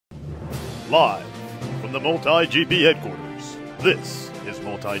Live from the MultiGP headquarters, this is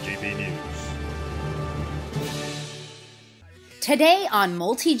MultiGP News. Today on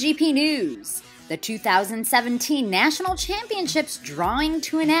MultiGP News, the 2017 National Championships drawing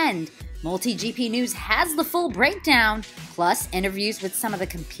to an end. MultiGP News has the full breakdown, plus interviews with some of the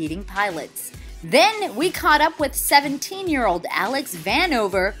competing pilots. Then we caught up with 17-year-old Alex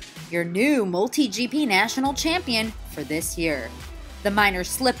Vanover, your new MultiGP National Champion for this year. The minor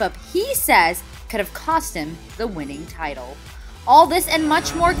slip-up, he says, could have cost him the winning title. All this and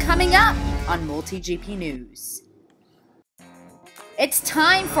much more coming up on MultiGP News. It's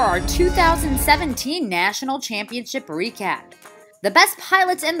time for our 2017 National Championship recap. The best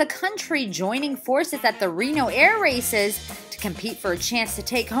pilots in the country joining forces at the Reno Air Races to compete for a chance to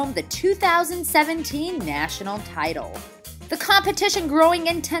take home the 2017 national title. The competition growing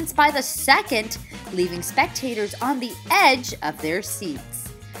intense by the second, leaving spectators on the edge of their seats.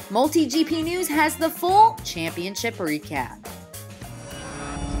 MultiGP News has the full championship recap.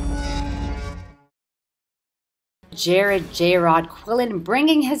 Jared J-Rod Quillen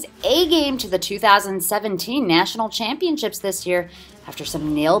bringing his A-game to the 2017 National Championships this year after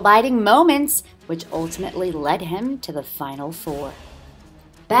some nail-biting moments, which ultimately led him to the Final Four.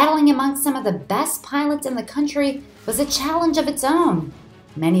 Battling amongst some of the best pilots in the country was a challenge of its own,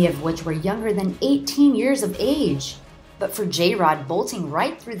 many of which were younger than 18 years of age. But for J-Rod, bolting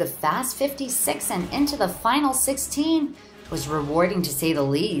right through the Fast 56 and into the Final 16 was rewarding to say the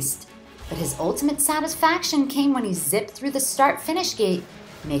least. But his ultimate satisfaction came when he zipped through the start-finish gate,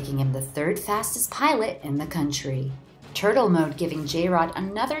 making him the third fastest pilot in the country. Turtle mode giving J-Rod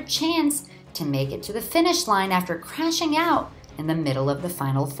another chance to make it to the finish line after crashing out in the middle of the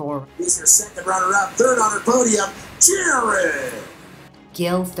Final Four. He's your second runner-up, third on her podium, Jared!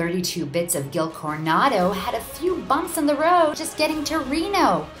 Gil 32 Bits of Gil Coronado had a few bumps in the road just getting to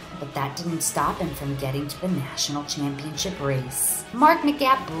Reno, but that didn't stop him from getting to the national championship race. Mark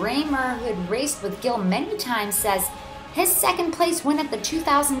McGapp-Bramer, who had raced with Gil many times, says his second place win at the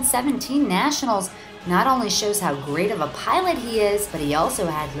 2017 Nationals not only shows how great of a pilot he is, but he also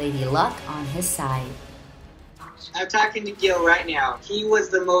had Lady Luck on his side. I'm talking to Gil right now. He was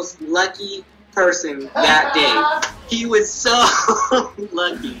the most lucky person that day. He was so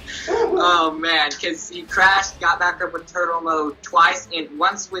lucky. Oh man, because he crashed, got back up with turtle mode twice, and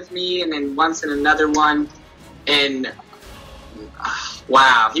once with me and then once in another one, and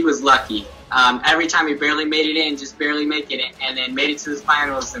wow, he was lucky. Every time he barely made it in, just barely making it, and then made it to the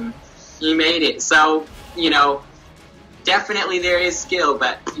finals, and he made it. So, you know, definitely there is skill,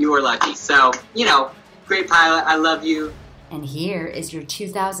 but you were lucky. So, you know, great pilot, I love you. And here is your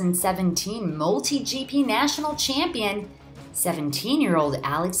 2017 MultiGP National Champion, 17-year-old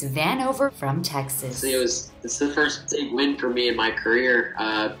Alex Vanover from Texas. It's the first big win for me in my career.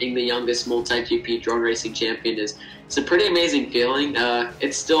 Being the youngest MultiGP drone racing champion it's a pretty amazing feeling.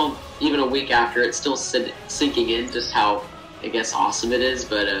 It's still, even a week after, it's still sinking in just how, I guess, awesome it is.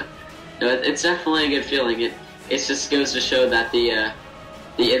 But it's definitely a good feeling. It just goes to show that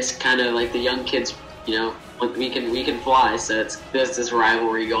it's kind of like the young kids, you know, we can fly, so there's this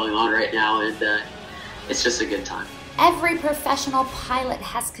rivalry going on right now, and it's just a good time. Every professional pilot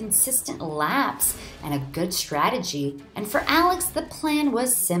has consistent laps and a good strategy, and for Alex, the plan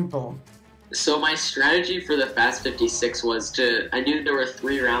was simple. So my strategy for the Fast 56 was I knew there were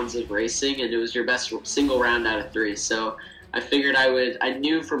 3 rounds of racing, and it was your best single round out of 3, so I figured I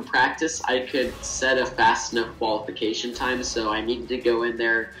knew from practice I could set a fast enough qualification time, so I needed to go in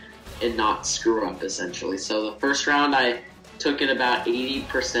there and not screw up, essentially. So the first round I took in about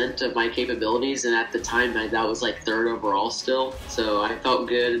 80% of my capabilities, and at the time that was like 3rd overall still, so I felt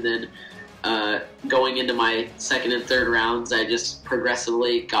good. And then going into my 2nd and 3rd rounds, I just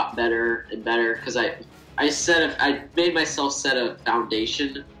progressively got better and better, because I made myself set a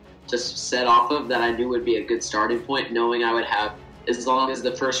foundation to set off of that I knew would be a good starting point, knowing I would have, as long as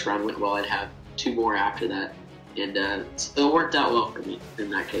the first round went well, I'd have 2 more after that. And so it worked out well for me in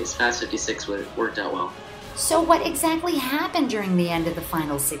that case. Fast 56 worked out well. So what exactly happened during the end of the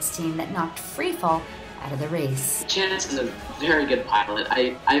Final 16 that knocked Freefall out of the race? Chance is a very good pilot.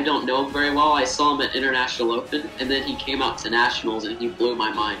 I don't know him very well. I saw him at International Open, and then he came out to Nationals, and he blew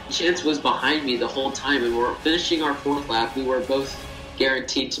my mind. Chance was behind me the whole time, and we're finishing our 4th lap. We were both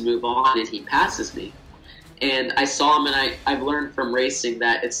guaranteed to move on, and he passes me. And I saw him, and I've learned from racing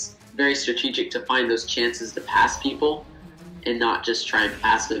that it's very strategic to find those chances to pass people and not just try and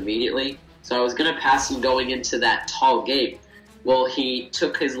pass them immediately. So I was going to pass him going into that tall gate. Well, he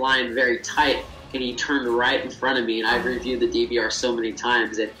took his line very tight, and he turned right in front of me, and I've reviewed the DVR so many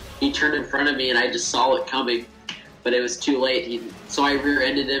times, and he turned in front of me, and I just saw it coming, but it was too late. so I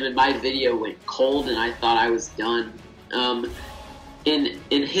rear-ended him, and my video went cold, and I thought I was done. In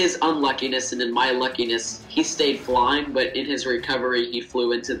his unluckiness and in my luckiness, he stayed flying, but in his recovery, he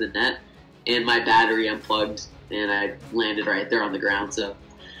flew into the net, and my battery unplugged, and I landed right there on the ground. So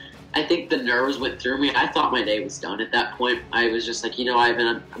I think the nerves went through me. I thought my day was done at that point. I was just like,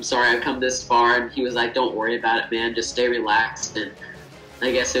 Ivan, I'm sorry I've come this far. And he was like, don't worry about it, man. Just stay relaxed. And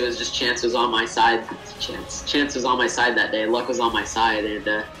I guess it was just chance was on my side. Chance was on my side that day. Luck was on my side.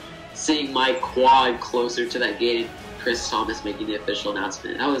 And seeing my quad closer to that gate, Chris Thomas making the official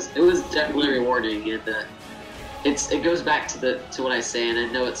announcement, it was definitely rewarding. And it goes back to what I say, and I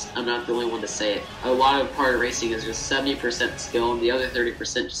know I'm not the only one to say it. A lot of part of racing is just 70% skill, and the other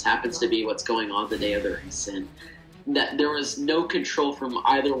 30% just happens to be what's going on the day of the race. And that there was no control from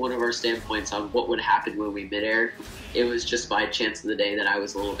either one of our standpoints on what would happen when we mid-aired. It was just by chance of the day that I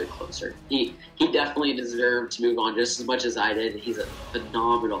was a little bit closer. He definitely deserved to move on just as much as I did. He's a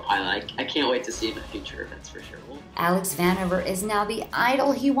phenomenal pilot. I can't wait to see him at future events for sure. Alex Vanover is now the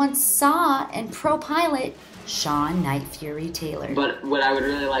idol he once saw in pro pilot Sean Night Fury Taylor. But what I would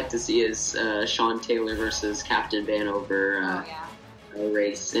really like to see is Sean Taylor versus Captain Vanover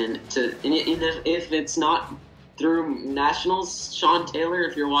race. And if it's not through Nationals, Sean Taylor,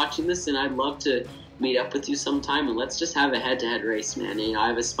 if you're watching this, and I'd love to meet up with you sometime, and let's just have a head-to-head race, man.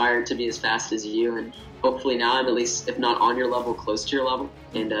 I've aspired to be as fast as you, and hopefully now I'm at least, if not on your level, close to your level.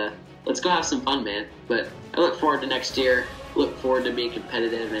 And let's go have some fun, man. But I look forward to next year. Look forward to being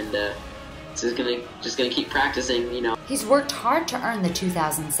competitive, and just gonna keep practicing. He's worked hard to earn the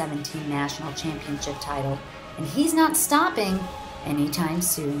 2017 National Championship title, and he's not stopping anytime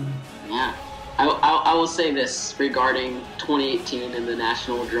soon. Yeah. I will say this regarding 2018 and the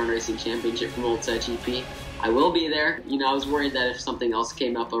National Drone Racing Championship from MultiGP. I will be there. I was worried that if something else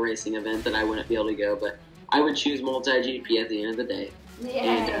came up, a racing event, that I wouldn't be able to go, but I would choose MultiGP at the end of the day. Yeah.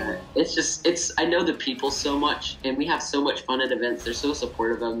 And I know the people so much, and we have so much fun at events. They're so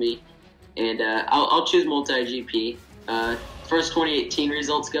supportive of me, and I'll choose MultiGP. First 2018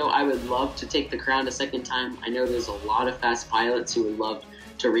 results go, I would love to take the crown a second time. I know there's a lot of fast pilots who would love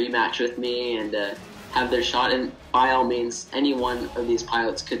to rematch with me and have their shot, and by all means, any one of these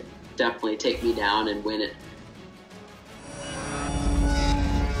pilots could definitely take me down and win it.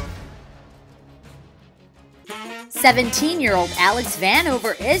 "17-year-old Alex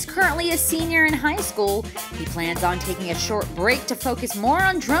Vanover is currently a senior in high school. He plans on taking a short break to focus more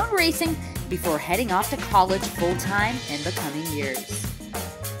on drone racing before heading off to college full-time in the coming years.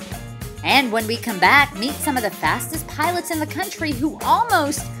 And when we come back, meet some of the fastest pilots in the country who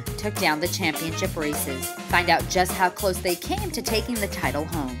almost took down the championship races. Find out just how close they came to taking the title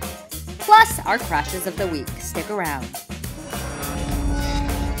home. Plus, our crashes of the week. Stick around.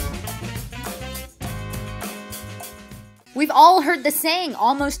 We've all heard the saying,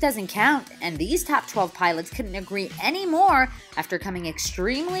 almost doesn't count, and these top 12 pilots couldn't agree any more after coming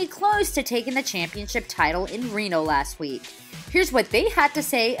extremely close to taking the championship title in Reno last week. Here's what they had to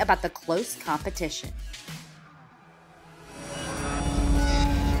say about the close competition.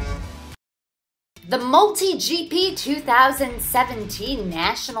 The MultiGP 2017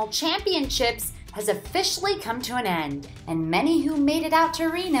 National Championships has officially come to an end, and many who made it out to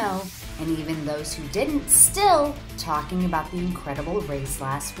Reno, and even those who didn't, still talking about the incredible race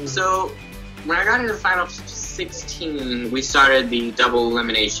last week. So, when I got into the final 16, we started the double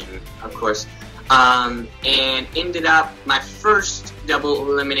elimination, of course, and ended up my first double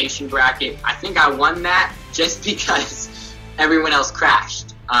elimination bracket. I think I won that just because everyone else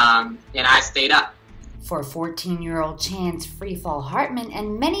crashed, and I stayed up. For 14-year-old Chance Freefall Hartman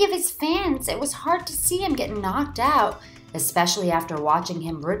and many of his fans, it was hard to see him get knocked out, especially after watching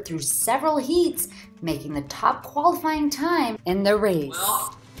him rip through several heats, making the top qualifying time in the race.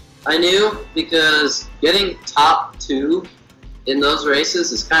 Well, I knew, because getting top 2 in those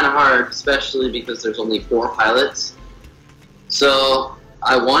races is kind of hard, especially because there's only 4 pilots. So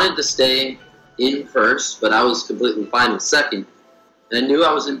I wanted to stay in first, but I was completely fine with second. And I knew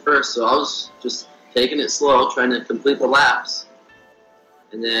I was in first, so I was just taking it slow, trying to complete the laps.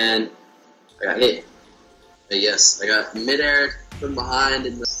 And then I got hit. Yes, I got mid-air from behind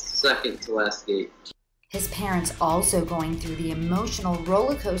in the second to last gate. His parents also going through the emotional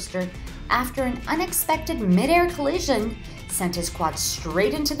roller coaster after an unexpected mid-air collision sent his quad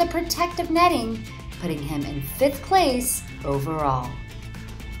straight into the protective netting, putting him in 5th place overall.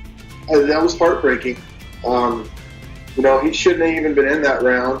 That was heartbreaking. He shouldn't have even been in that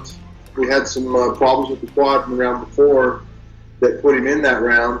round. We had some problems with the quad in the round before that put him in that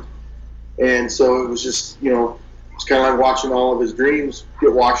round. And so it was just, it's kind of like watching all of his dreams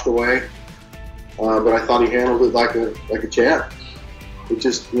get washed away. But I thought he handled it like a champ. it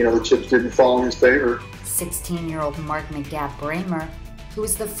just, the chips didn't fall in his favor. 16-year-old Mark McGath-Bramer, who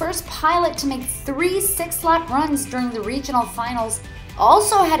was the first pilot to make 3 6-lap runs during the regional finals,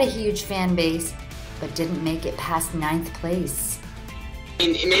 also had a huge fan base, but didn't make it past 9th place.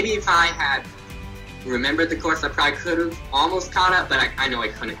 And maybe if I had remembered the course, I probably could have almost caught up, but I know I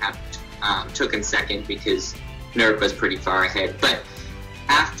couldn't have taken second because Nurk was pretty far ahead. But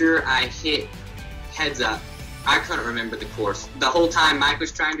after I hit heads up, I couldn't remember the course. The whole time Mike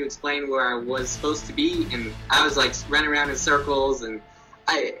was trying to explain where I was supposed to be, and I was like running around in circles, and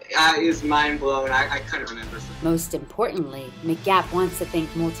it was mind blown. I couldn't remember. Most importantly, McGath wants to thank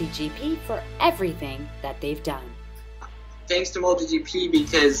MultiGP for everything that they've done. Thanks to MultiGP,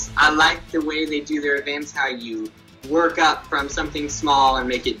 because I like the way they do their events, how you work up from something small and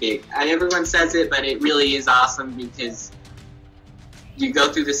make it big. Everyone says it, but it really is awesome because you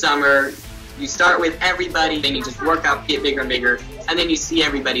go through the summer, you start with everybody, then you just work up, get bigger and bigger, and then you see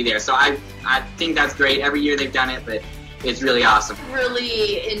everybody there. So I think that's great. Every year they've done it, but it's really awesome.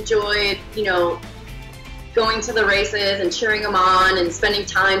 Really enjoyed, going to the races and cheering them on and spending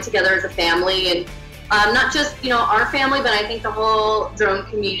time together as a family. And not just, our family, but I think the whole drone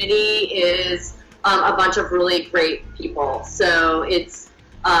community is a bunch of really great people. So it's,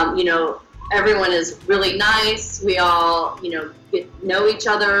 everyone is really nice. We all, get to know each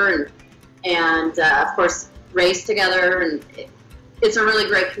other and of course, race together. And it's a really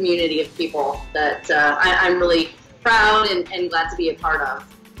great community of people that I'm really proud and glad to be a part of.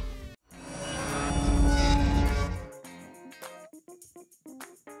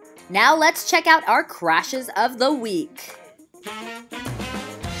 Now let's check out our crashes of the week.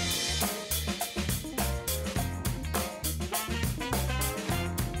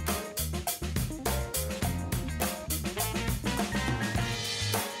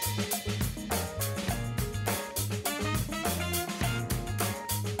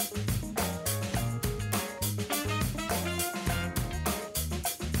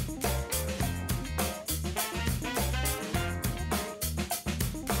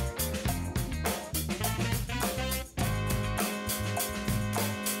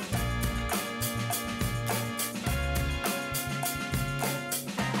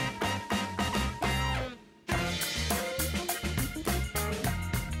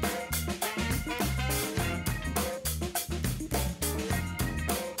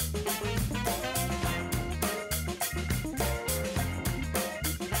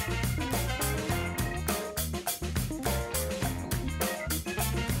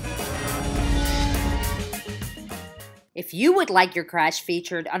 If you would like your crash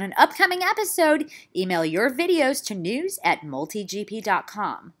featured on an upcoming episode, email your videos to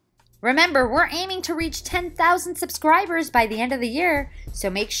news@multigp.com. Remember, we're aiming to reach 10,000 subscribers by the end of the year, so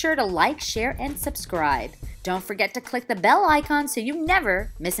make sure to like, share, and subscribe. Don't forget to click the bell icon so you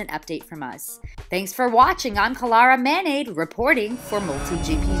never miss an update from us. Thanks for watching. I'm Kalara Manade, reporting for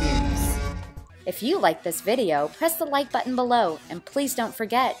MultiGP News. If you like this video, press the like button below, and please don't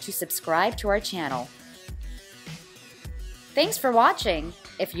forget to subscribe to our channel. Thanks for watching.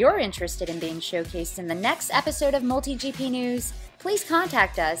 If you're interested in being showcased in the next episode of MultiGP News, please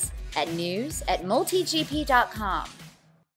contact us at news@multigp.com.